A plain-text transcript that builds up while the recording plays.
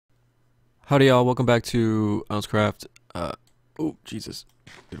Howdy y'all, welcome back to OUNCECRAFT. Oh Jesus,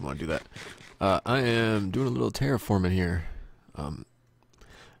 didn't want to do that. I am doing a little terraforming here.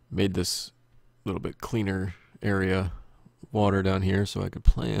 Made this little bit cleaner area, water down here so I could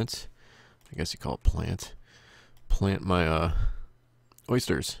plant, I guess you call it plant my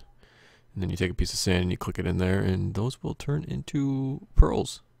oysters. And then you take a piece of sand and you click it in there and those will turn into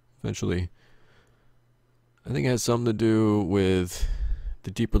pearls eventually. I think it has something to do with the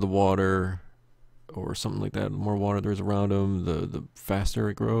deeper the water or something like that, the more water there's around them, the faster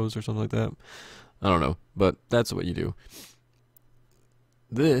it grows or something like that. I don't know, but that's what you do.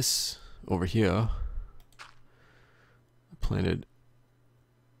 This over here, I planted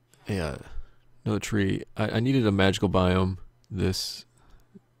another tree. I needed a magical biome. This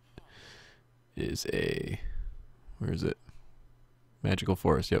is where is it? Magical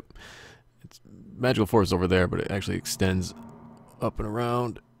forest, yep. It's magical forest over there, but it actually extends up and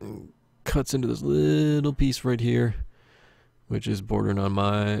around and cuts into this little piece right here, which is bordering on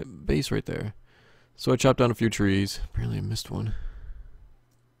my base right there. So I chopped down a few trees. Apparently I missed one.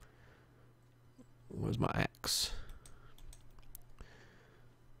 Where's my axe?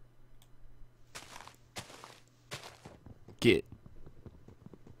 Get.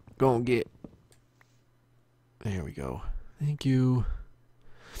 Go on, get. There we go. Thank you.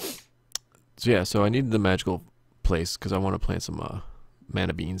 So yeah, so I needed the magical place because I want to plant some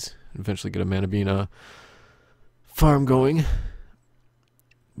mana beans and eventually get a mana bean farm going.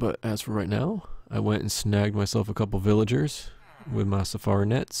 But as for right now, I went and snagged myself a couple villagers with my safari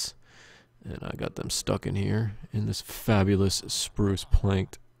nets, and I got them stuck in here in this fabulous spruce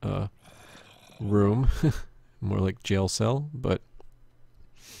planked room. More like jail cell, but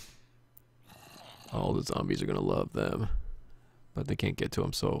all the zombies are gonna love them, but they can't get to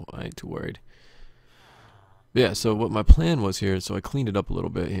them, so I ain't too worried. Yeah, so what my plan was here, so I cleaned it up a little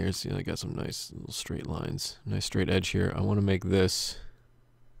bit here. See, I got some nice little straight lines, nice straight edge here. I want to make this,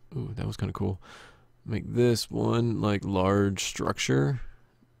 ooh, that was kind of cool. Make this one like large structure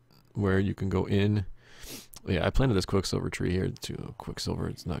where you can go in. Yeah, I planted this quicksilver tree here to quicksilver.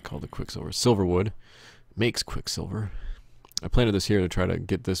 It's not called the quicksilver. Silverwood. It makes quicksilver. I planted this here to try to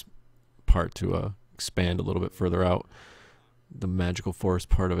get this part to expand a little bit further out. The magical forest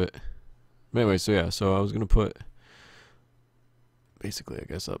part of it. But anyway, so yeah, so I was gonna put basically, I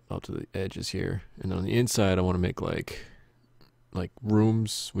guess, up to the edges here, and on the inside, I want to make like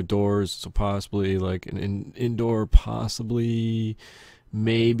rooms with doors. So possibly like an indoor, possibly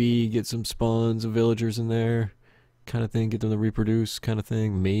maybe get some spawns of villagers in there, kind of thing. Get them to reproduce, kind of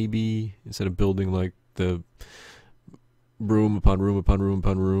thing. Maybe instead of building like the room upon room upon room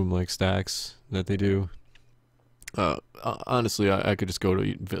upon room like stacks that they do. Honestly, I could just go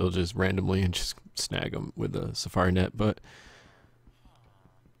to villages randomly and just snag them with a safari net, but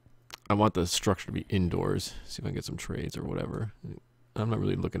I want the structure to be indoors. See if I can get some trades or whatever. I'm not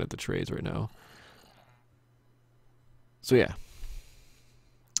really looking at the trades right now. So yeah.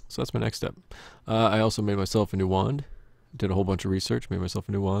 So that's my next step. I also made myself a new wand. Did a whole bunch of research, made myself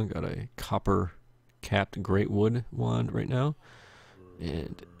a new wand. Got a copper capped great wood wand right now.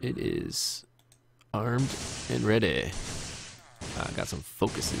 And it is armed and ready. I got some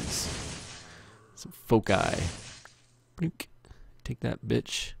focuses. Some foci. Blink. Take that,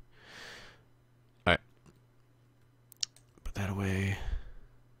 bitch. Alright. Put that away.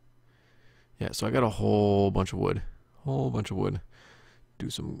 Yeah, so I got a whole bunch of wood. Do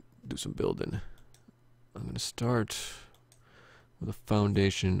some building. I'm gonna start with a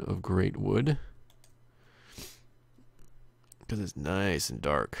foundation of great wood. Because it's nice and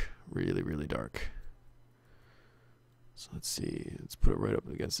dark. Really, really dark. So let's see, let's put it right up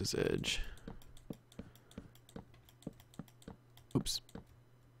against this edge. Oops.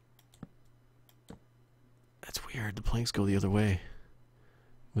 That's weird, the planks go the other way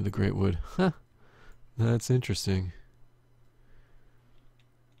with the great wood. Huh, that's interesting.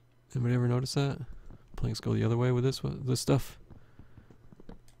 Anybody ever notice that? Planks go the other way with this stuff?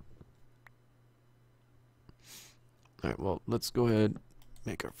 Alright, well, let's go ahead,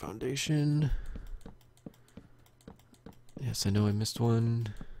 make our foundation. Yes, I know I missed one.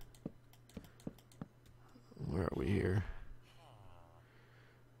 Where are we here?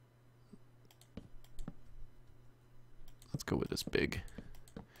 Let's go with this big.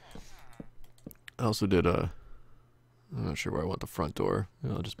 I also did I'm not sure where I want the front door.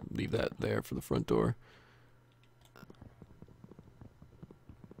 I'll just leave that there for the front door.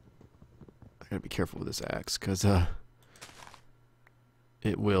 I gotta be careful with this axe, because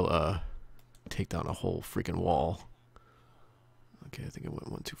it will take down a whole freaking wall. Okay, I think I went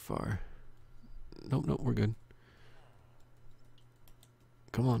one too far. Nope, we're good.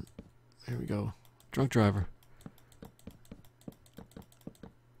 Come on. There we go. Drunk driver.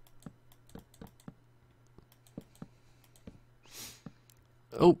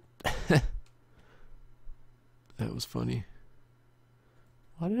 Oh! That was funny.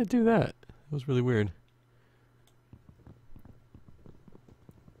 Why did I do that? That was really weird.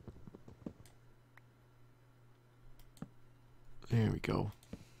 There we go.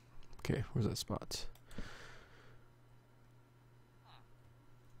 Okay, where's that spot?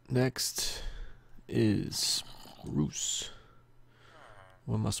 Next is spruce.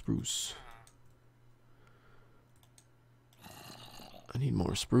 One more spruce. I need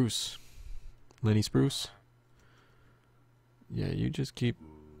more spruce. Lenny Spruce? Yeah, you just keep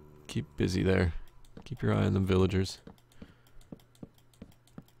busy there. Keep your eye on them villagers.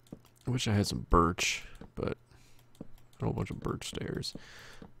 I wish I had some birch, but a whole bunch of birch stairs.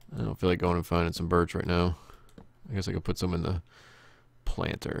 I don't feel like going and finding some birch right now. I guess I could put some in the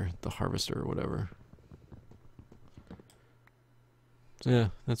planter, the harvester or whatever. So yeah,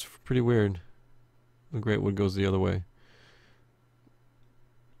 that's pretty weird. The great wood goes the other way.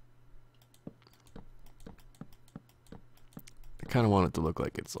 I kind of want it to look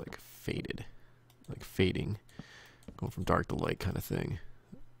like it's like faded, like fading, going from dark to light kind of thing.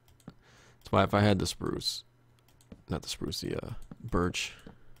 That's why if I had the spruce, not the spruce, the birch,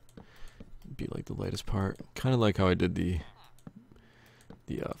 it'd be like the lightest part. Kind of like how I did the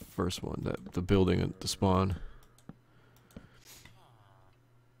first one, that the building at the spawn.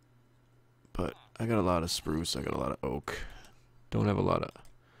 But I got a lot of spruce. I got a lot of oak. Don't have a lot of.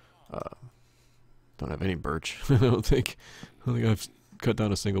 Don't have any birch. I don't think I've cut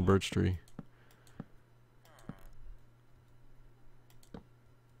down a single birch tree.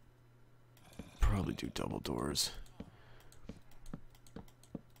 Probably do double doors.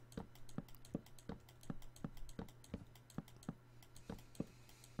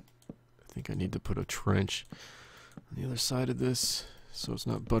 I think I need to put a trench on the other side of this so it's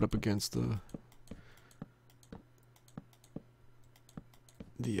not butt up against the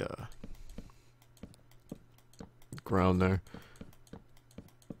ground there.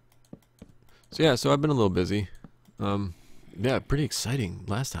 So yeah, so I've been a little busy. Yeah, pretty exciting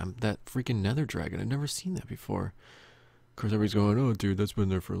last time. That freaking nether dragon. I'd never seen that before. Of course, everybody's going, oh, dude, that's been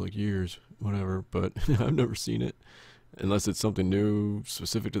there for like years, whatever. But I've never seen it. Unless it's something new,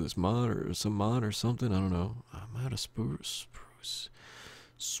 specific to this mod, or some mod or something. I don't know. I'm out of spruce.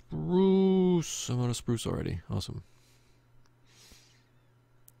 I'm out of spruce already. Awesome.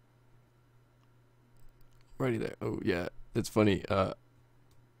 Righty there. Oh, yeah. It's funny.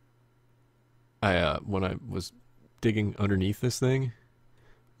 When I was digging underneath this thing,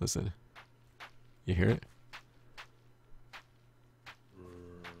 listen. You hear it?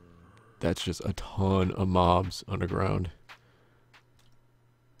 That's just a ton of mobs underground.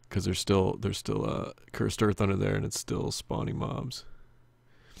 Because there's still cursed earth under there, and it's still spawning mobs.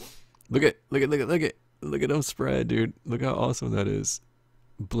 Look at them spread, dude. Look how awesome that is.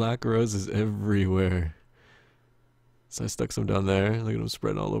 Black roses everywhere. So I stuck some down there. Look at them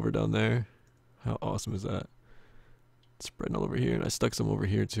spreading all over down there. How awesome is that? Spreading all over here, and I stuck some over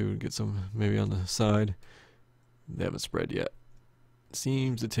here too. Get some maybe on the side. They haven't spread yet.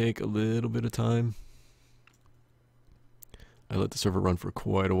 Seems to take a little bit of time. I let the server run for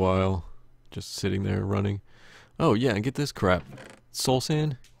quite a while, just sitting there running. Oh yeah, and get this crap. Soul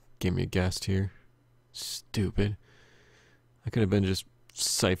sand gave me a gas tier. Stupid. I could have been just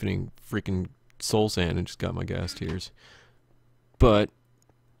siphoning freaking soul sand and just got my gas tiers. But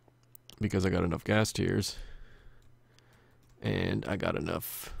because I got enough gas tiers and I got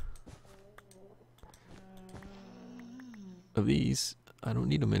enough of these, I don't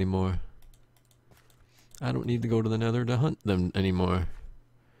need them anymore. I don't need to go to the nether to hunt them anymore.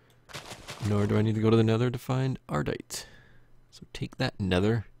 Nor do I need to go to the nether to find ardite. So take that,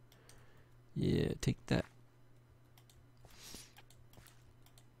 nether. Yeah, take that.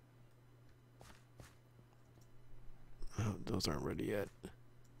 Oh, those aren't ready yet.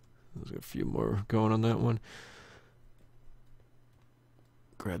 There's a few more going on that one.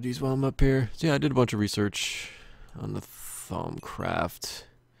 Grab these while I'm up here. So yeah, I did a bunch of research on the OUNCECRAFT.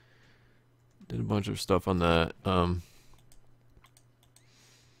 Did a bunch of stuff on that.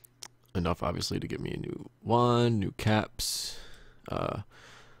 Enough, obviously, to get me a new wand, new caps. What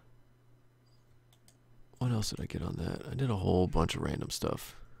else did I get on that? I did a whole bunch of random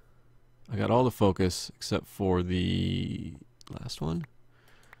stuff. I got all the focus except for the last one,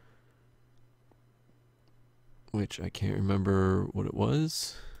 which I can't remember what it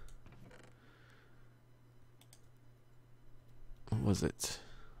was. What was it?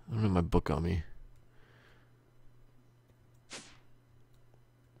 I don't have my book on me.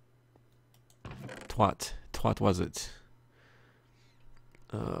 Twat was it?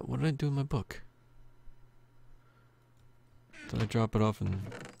 What did I do in my book? Did I drop it off? And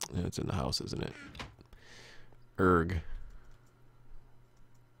yeah, it's in the house, isn't it? Erg.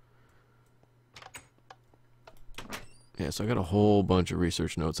 Yeah, so I got a whole bunch of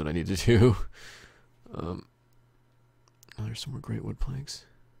research notes that I need to do. Oh, there's some more great wood planks.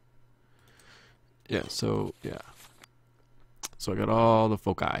 Yeah, so yeah. So I got all the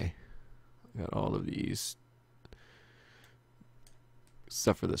foci. I got all of these.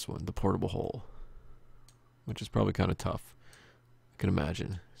 Except for this one, the portable hole. Which is probably kind of tough. I can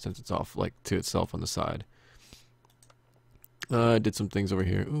imagine, since it's off like to itself on the side. I did some things over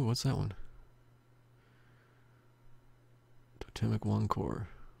here. Ooh, what's that one? Totemic wand core.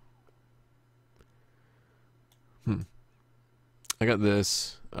 I got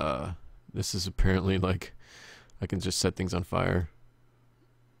this. This is apparently like I can just set things on fire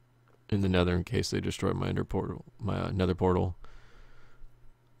in the nether in case they destroy my ender portal, my nether portal.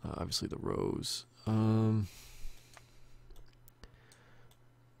 Obviously the rose.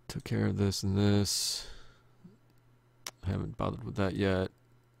 Took care of this and this. I haven't bothered with that yet.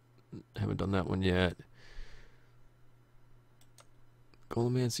 Haven't done that one yet.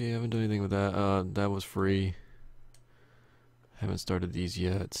 Golomancy, I haven't done anything with that. That was free. Haven't started these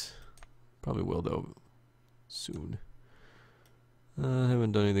yet. Probably will though soon.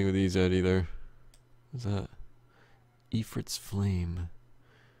 Haven't done anything with these yet either. What's that? Ifrit's flame.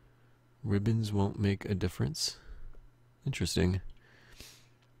 Ribbons won't make a difference. Interesting.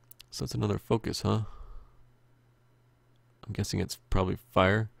 So that's another focus, huh? I'm guessing it's probably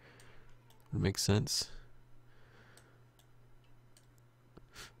fire. Would make sense.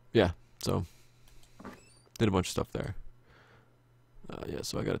 Yeah, so did a bunch of stuff there. Yeah,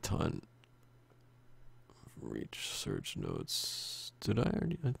 so I got a ton. Research notes. Did I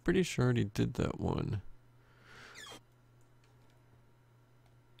already? I'm pretty sure I already did that one.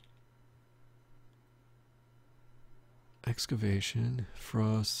 Excavation,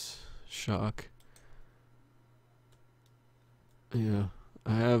 frost, shock. Yeah,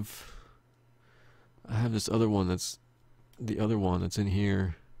 I have this other one that's the other one that's in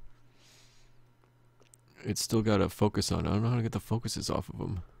here. It's still got a focus on it. I don't know how to get the focuses off of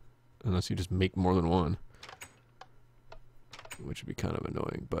them unless you just make more than one, which would be kind of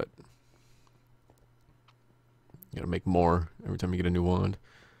annoying, but you gotta make more every time you get a new wand.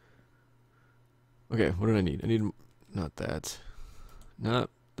 Okay, what did I need? I need not that. Not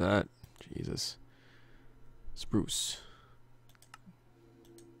that. Jesus. Spruce.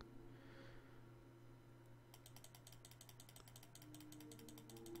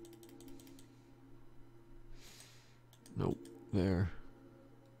 Nope. There.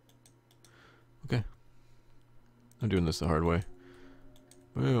 Okay. I'm doing this the hard way.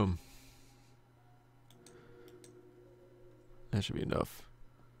 Boom. That should be enough.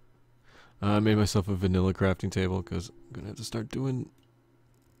 I made myself a vanilla crafting table because I'm going to have to start doing...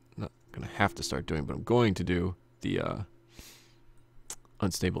 Not going to have to start doing, but I'm going to do the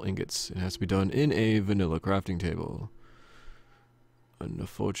unstable ingots. It has to be done in a vanilla crafting table.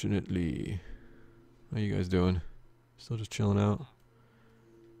 Unfortunately. How you guys doing? Still just chilling out?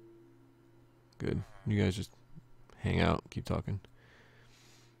 Good. You guys just hang out, keep talking.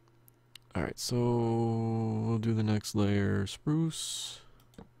 Alright, so we'll do the next layer. Spruce.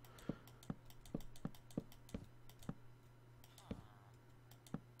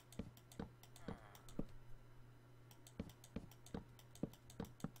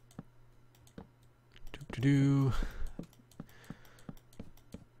 Do.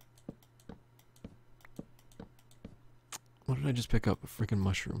 What did I just pick up? A freaking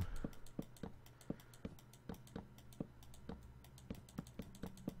mushroom.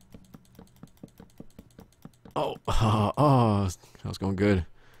 Oh, oh, that was going good.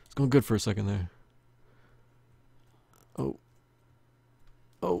 It's going good for a second there. Oh.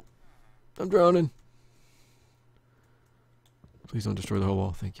 Oh. I'm drowning. Please don't destroy the whole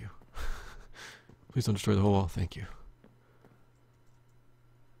wall. Thank you. Please don't destroy the whole wall. Thank you.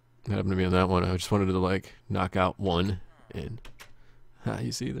 That happened to me on that one. I just wanted to, like, knock out one. And,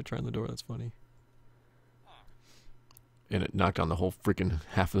 you see, they're trying the door. That's funny. And it knocked on the whole freaking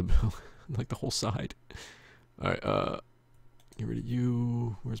half of the building. Like, the whole side. Alright, get rid of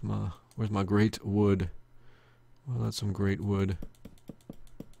you. Where's my great wood? Well, that's some great wood.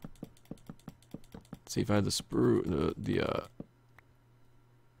 Let's see if I had the spruce,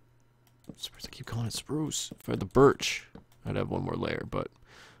 I keep calling it spruce. If I had the birch, I'd have one more layer, but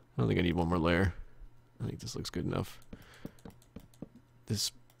I don't think I need one more layer. I think this looks good enough.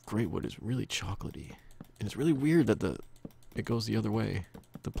 This great wood is really chocolatey. And it's really weird that it goes the other way.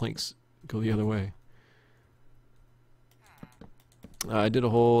 The planks go the other way. I did a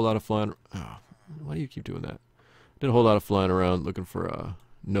whole lot of flying. Oh, why do you keep doing that? Did a whole lot of flying around looking for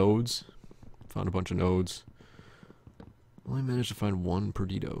nodes. Found a bunch of nodes. Only managed to find one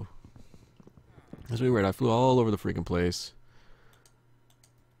Perdido. That's really weird. I flew all over the freaking place.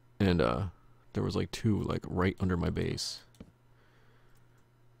 And there was like 2 like right under my base.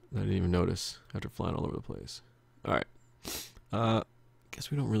 I didn't even notice after flying all over the place. Alright.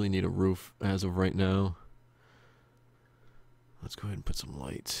 Guess we don't really need a roof as of right now. Let's go ahead and put some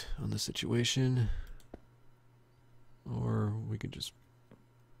light on the situation. Or we could just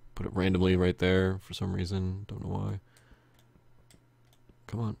put it randomly right there for some reason. Don't know why.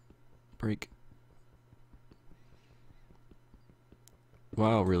 Come on. Break.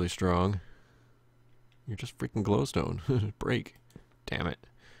 Wow, really strong. You're just freaking glowstone. Break. Damn it.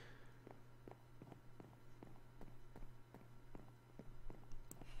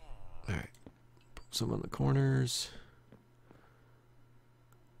 Alright. Put some on the corners.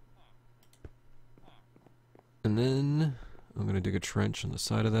 And then I'm going to dig a trench on the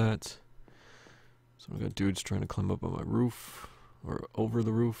side of that. So I've got dudes trying to climb up on my roof. Or over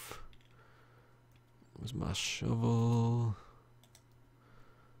the roof. Where's my shovel?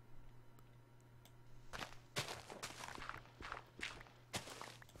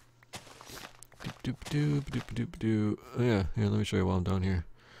 Doop doop doop doop doop. Oh yeah, here, let me show you while I'm down here.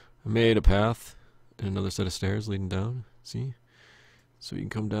 I made a path and another set of stairs leading down. See? So you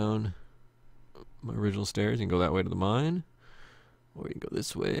can come down my original stairs. You can go that way to the mine, or you can go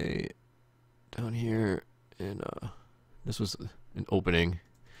this way down here. And this was an opening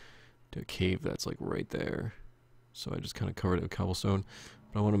to a cave that's like right there. So I just kind of covered it with cobblestone.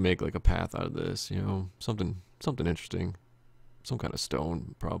 But I want to make like a path out of this. You know, something interesting. Some kind of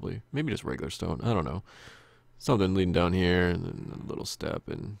stone, probably. Maybe just regular stone. I don't know. Something leading down here, and then a little step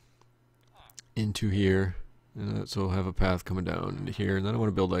and into here. And so I'll have a path coming down into here. And then I want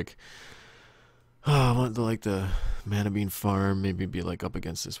to build like, I want the mana bean farm. Maybe be like up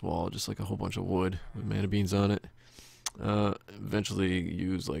against this wall, just like a whole bunch of wood with mana beans on it. Eventually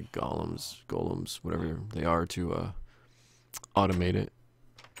use like golems, whatever they are, to automate it.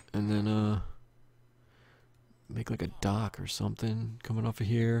 And then make like a dock or something coming off of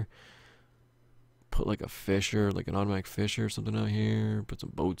here. Put like a fisher, like an automatic fisher or something out here. Put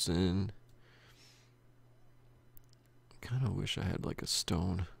some boats in. Kind of wish I had like a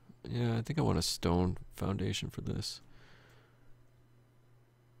stone. Yeah, I think I want a stone foundation for this.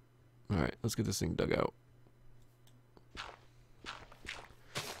 Alright, let's get this thing dug out.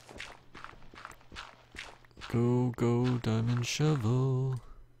 Go, go, diamond shovel.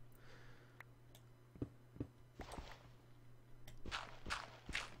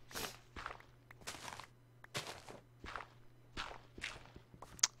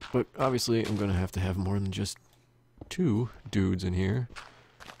 But obviously I'm going to have more than just 2 dudes in here.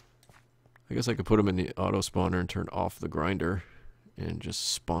 I guess I could put them in the auto spawner and turn off the grinder and just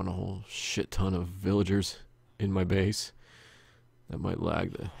spawn a whole shit ton of villagers in my base. That might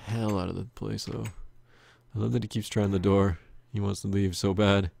lag the hell out of the place though. I love that he keeps trying the door. He wants to leave so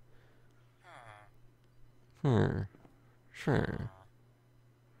bad. Sure.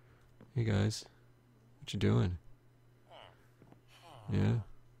 Hey guys, what you doing? Yeah?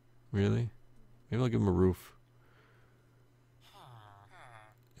 Really? Maybe I'll give him a roof.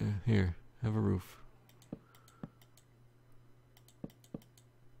 Yeah, here, have a roof.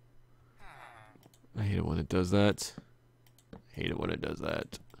 I hate it when it does that. Hate it when it does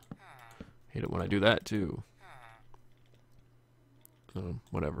that. Hate it when I do that too.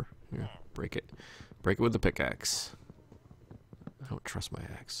 Whatever. Here, break it. Break it with the pickaxe. I don't trust my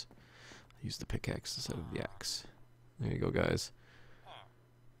axe. I use the pickaxe instead of the axe. There you go, guys.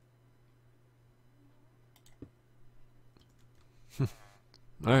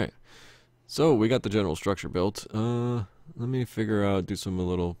 Alright, so we got the general structure built. Let me figure out, do some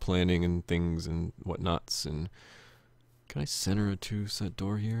little planning and things and whatnots. And can I center a 2-set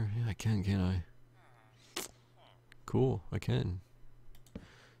door here? Yeah, I can I? Cool, I can.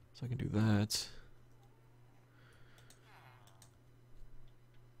 So I can do that.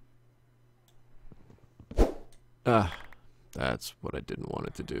 Ah, that's what I didn't want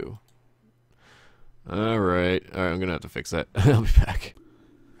it to do. Alright, I'm gonna have to fix that. I'll be back.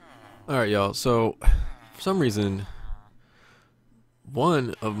 Alright, y'all, so for some reason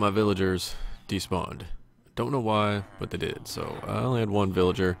one of my villagers despawned. Don't know why, but they did. So I only had 1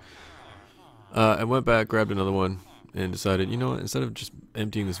 villager. I went back, grabbed another one, and decided, you know what, instead of just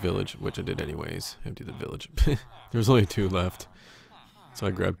emptying this village, which I did anyways, empty the village. There was only 2 left, so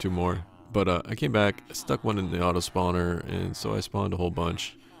I grabbed 2 more. But I came back, stuck one in the auto spawner, and so I spawned a whole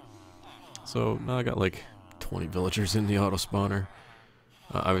bunch. So now I got like 20 villagers in the auto spawner.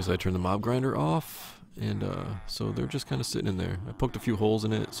 Obviously I turned the mob grinder off, and so they're just kind of sitting in there. I poked a few holes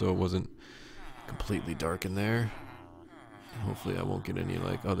in it so it wasn't completely dark in there. Hopefully I won't get any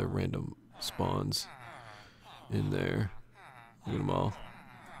like other random spawns in there. Look at them all.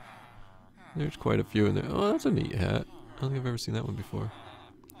 There's quite a few in there. Oh, that's a neat hat. I don't think I've ever seen that one before.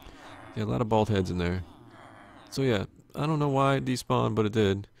 Yeah, a lot of bald heads in there. So yeah, I don't know why it despawned, but it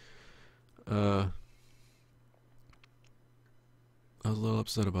did. I was a little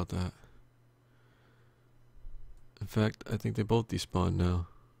upset about that. In fact, I think they both despawned now.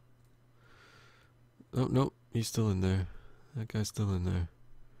 Oh, nope, he's still in there. That guy's still in there.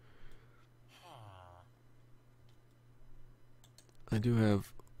 I do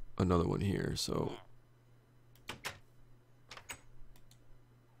have another one here, so...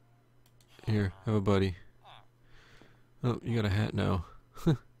 Here, have a buddy. Oh, you got a hat now.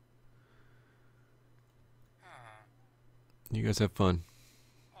 You guys have fun.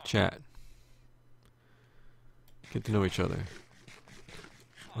 Chat. Get to know each other.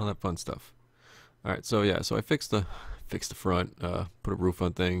 All that fun stuff. Alright, so yeah, so I fixed the front, put a roof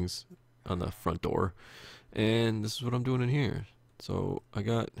on things on the front door. And this is what I'm doing in here. So I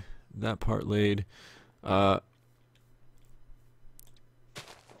got that part laid.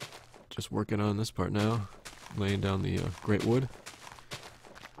 Just working on this part now. Laying down the great wood.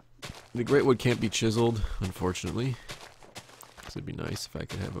 The great wood can't be chiseled, unfortunately. Because it'd be nice if I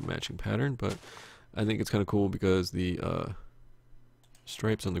could have a matching pattern, but I think it's kind of cool because the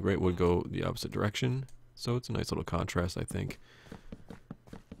stripes on the great wood go the opposite direction. So it's a nice little contrast, I think.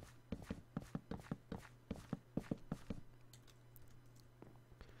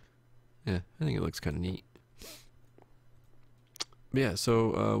 Yeah, I think it looks kind of neat. But yeah,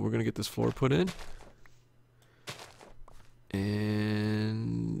 so we're going to get this floor put in.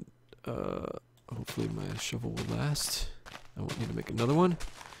 And hopefully my shovel will last. I won't need to make another one.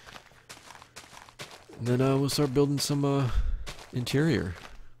 And then we'll start building some interior.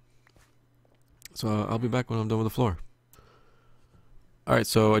 So I'll be back when I'm done with the floor. Alright,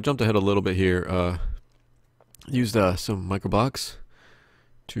 so I jumped ahead a little bit here. Used some microblocks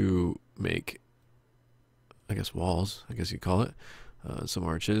to make, I guess, walls, I guess you'd call it. Some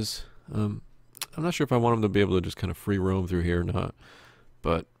arches. I'm not sure if I want them to be able to just kind of free roam through here or not,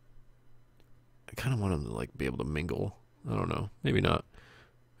 but I kind of want them to like be able to mingle. I don't know, maybe not.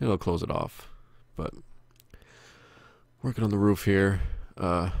 Maybe I'll close it off. But working on the roof here.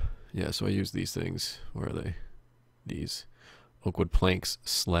 Yeah, so I use these things. Where are they? These oakwood planks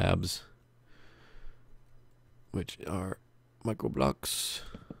slabs, which are microblocks.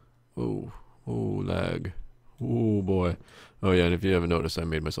 Oh, lag. Oh boy. Oh yeah, and if you haven't noticed, I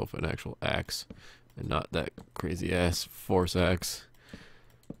made myself an actual axe, and not that crazy ass force axe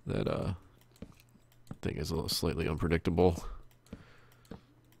that thing is a little slightly unpredictable.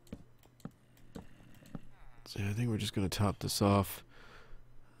 So yeah, I think we're just gonna top this off.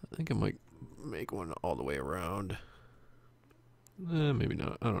 I think I might make one all the way around. Maybe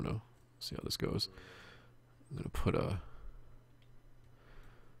not. I don't know. See how this goes. I'm gonna put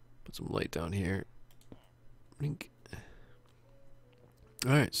some light down here. Blink.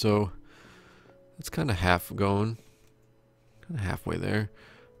 Alright, so it's kind of half going. Kind of halfway there.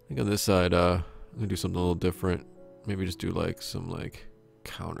 I think on this side, I'm gonna do something a little different. Maybe just do like some like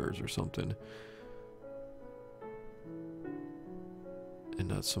counters or something. And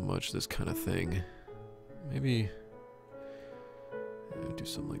not so much this kind of thing. Maybe do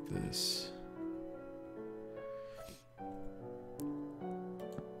something like this.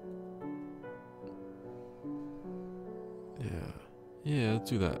 Yeah, let's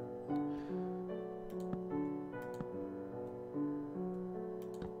do that.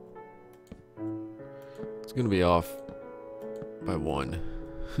 It's gonna be off by 1.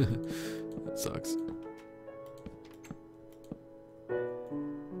 That sucks.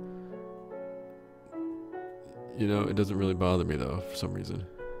 You know, it doesn't really bother me though, for some reason.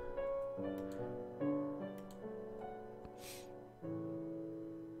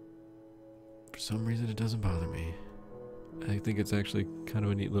 For some reason it doesn't bother me. I think it's actually kind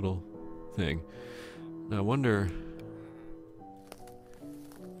of a neat little thing. Now I wonder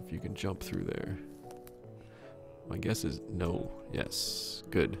if you can jump through there. My guess is no. Yes.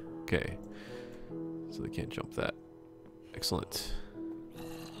 Good. Okay. So they can't jump that. Excellent.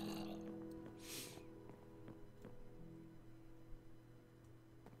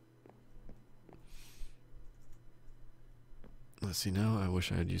 Let's see now. I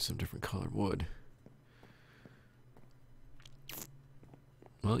wish I had used some different colored wood.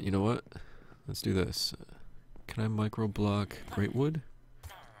 Well, you know what? Let's do this. Can I micro block great wood?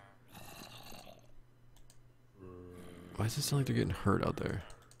 Why does it sound like they're getting hurt out there?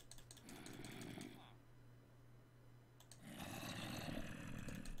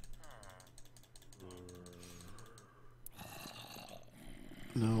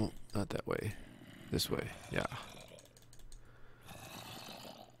 No, not that way. This way, yeah.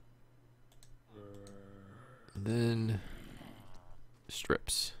 And then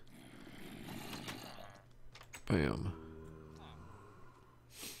strips. Bam.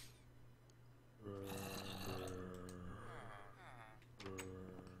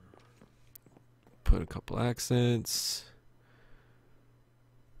 Put a couple accents.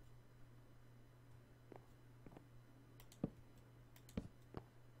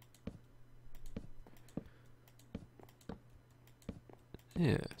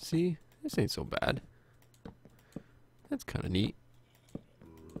 Yeah, see? This ain't so bad. That's kind of neat.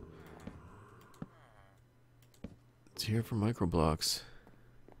 It's here for microblocks.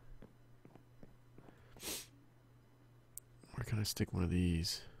 Where can I stick one of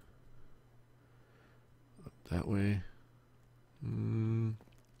these? Up that way.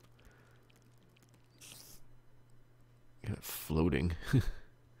 Got it floating.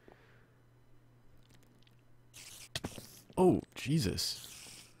 Oh, Jesus.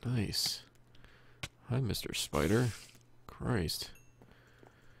 Nice. Hi, Mr. Spider. Christ.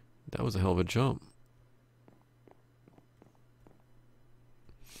 That was a hell of a jump.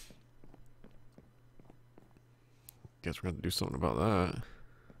 Guess we're gonna have to do something about that.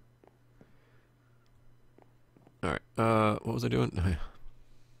 Alright, what was I doing?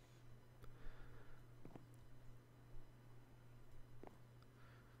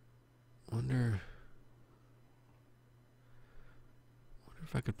 Wonder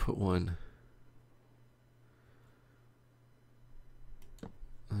if I could put one.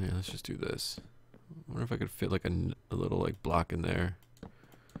 Oh yeah, let's just do this. Wonder if I could fit like a little like block in there.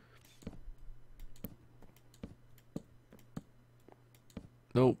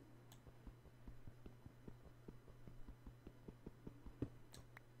 Nope.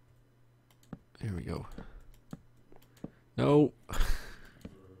 There we go. No.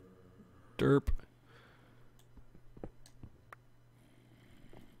 Derp.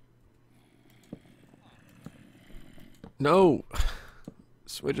 No.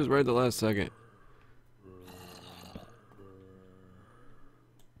 Switches right at the last second.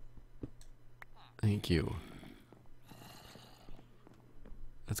 Thank you.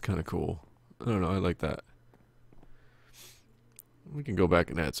 That's kind of cool. I don't know, I like that. We can go back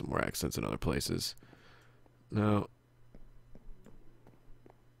and add some more accents in other places. Now,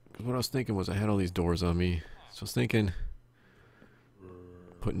 because what I was thinking was I had all these doors on me. So I was thinking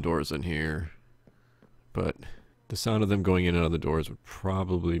putting doors in here. But the sound of them going in and out of the doors would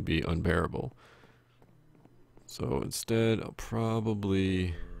probably be unbearable. So instead, I'll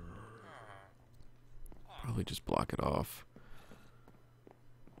probably just block it off.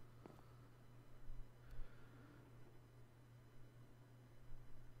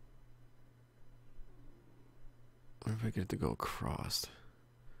 Or if I get it to go across.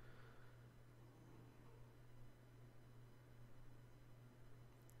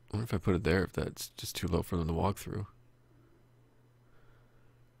 I wonder if I put it there, if that's just too low for them to walk through.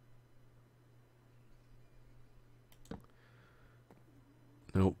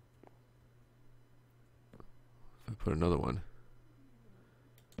 Nope. If I put another one.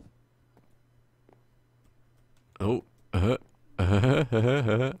 Oh.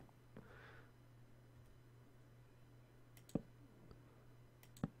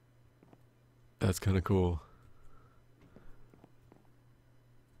 That's kind of cool.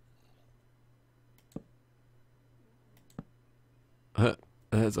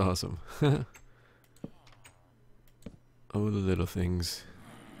 That's awesome. Oh, the little things.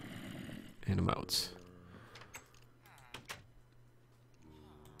 And I'm out.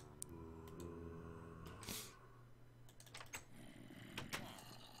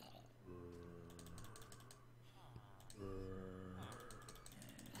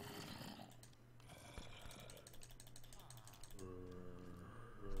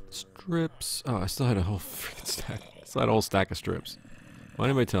 Strips. Oh, I still had a whole freaking stack. I still had a whole stack of strips. Why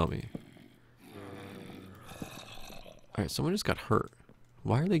didn't anybody tell me? Alright, someone just got hurt.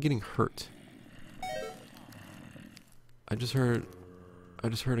 Why are they getting hurt? I just heard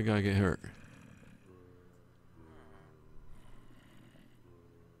a guy get hurt.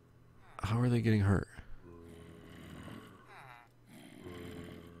 How are they getting hurt?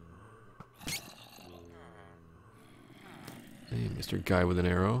 Hey, Mr. Guy with an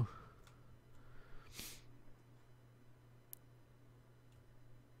arrow.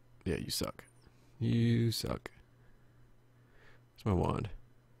 Yeah, you suck. You suck. Where's my wand?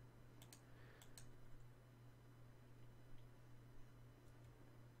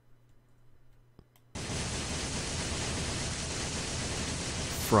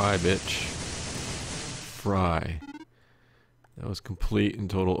 Fry, bitch. Fry. That was complete and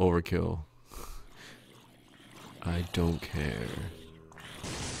total overkill. I don't care.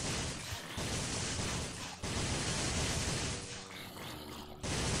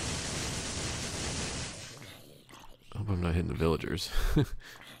 I hope I'm not hitting the villagers.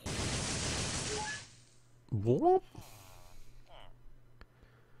 Whoop.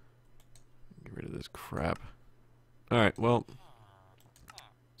 Get rid of this crap. Alright, well.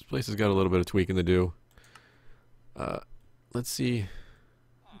 This place has got a little bit of tweaking to do. Let's see.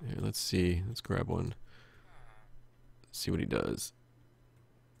 Here, let's see. Let's grab one. See what he does.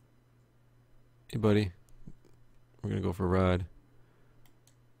 Hey, buddy. We're gonna go for a ride.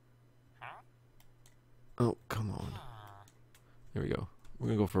 Oh, come on. There we go. We're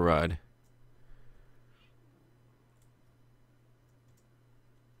gonna go for a ride.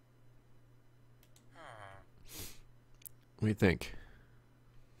 What do you think?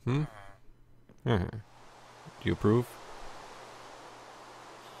 Hmm? Do you approve?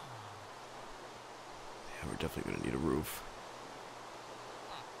 Yeah, we're definitely gonna need a roof.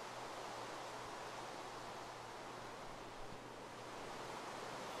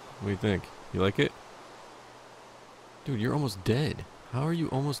 What do you think? You like it? Dude, you're almost dead. How are you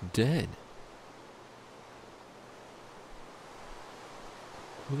almost dead?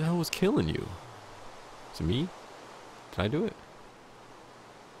 Who the hell was killing you? Is it me? Did I do it?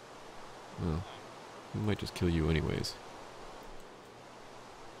 Oh. We might just kill you anyways.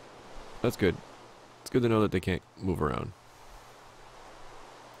 That's good. It's good to know that they can't move around.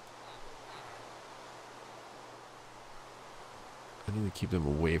 I need to keep them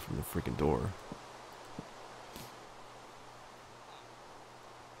away from the freaking door.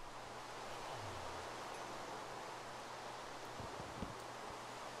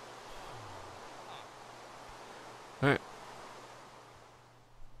 Alright.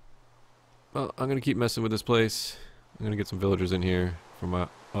 Well, I'm gonna keep messing with this place. I'm gonna get some villagers in here from my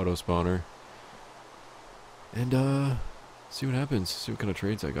auto spawner. And see what happens. See what kind of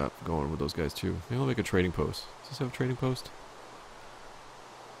trades I got going with those guys too. Maybe I'll make a trading post. Does this have a trading post?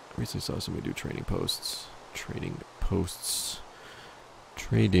 I recently saw somebody do trading posts. Trading posts.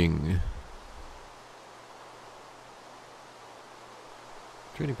 Trading.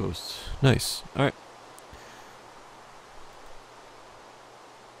 Trading posts. Nice. Alright.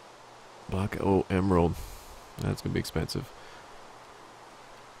 Block O Emerald. That's gonna be expensive.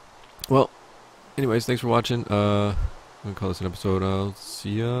 Well, anyways, thanks for watching. I'm gonna call this an episode. I'll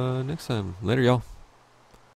see ya next time. Later, y'all.